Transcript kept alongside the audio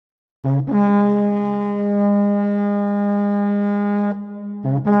It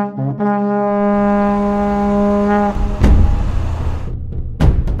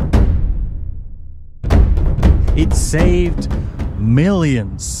saved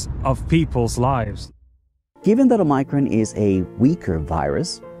millions of people's lives. Given that Omicron is a weaker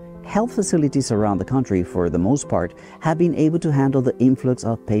virus, health facilities around the country, for the most part, have been able to handle the influx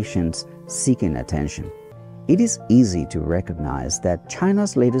of patients seeking attention. It is easy to recognize that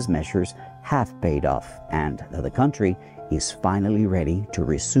China's latest measures have paid off and that the country is finally ready to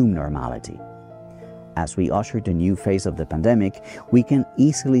resume normality. As we usher the new phase of the pandemic, we can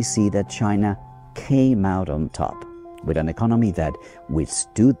easily see that China came out on top, with an economy that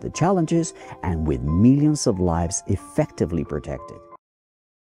withstood the challenges and with millions of lives effectively protected.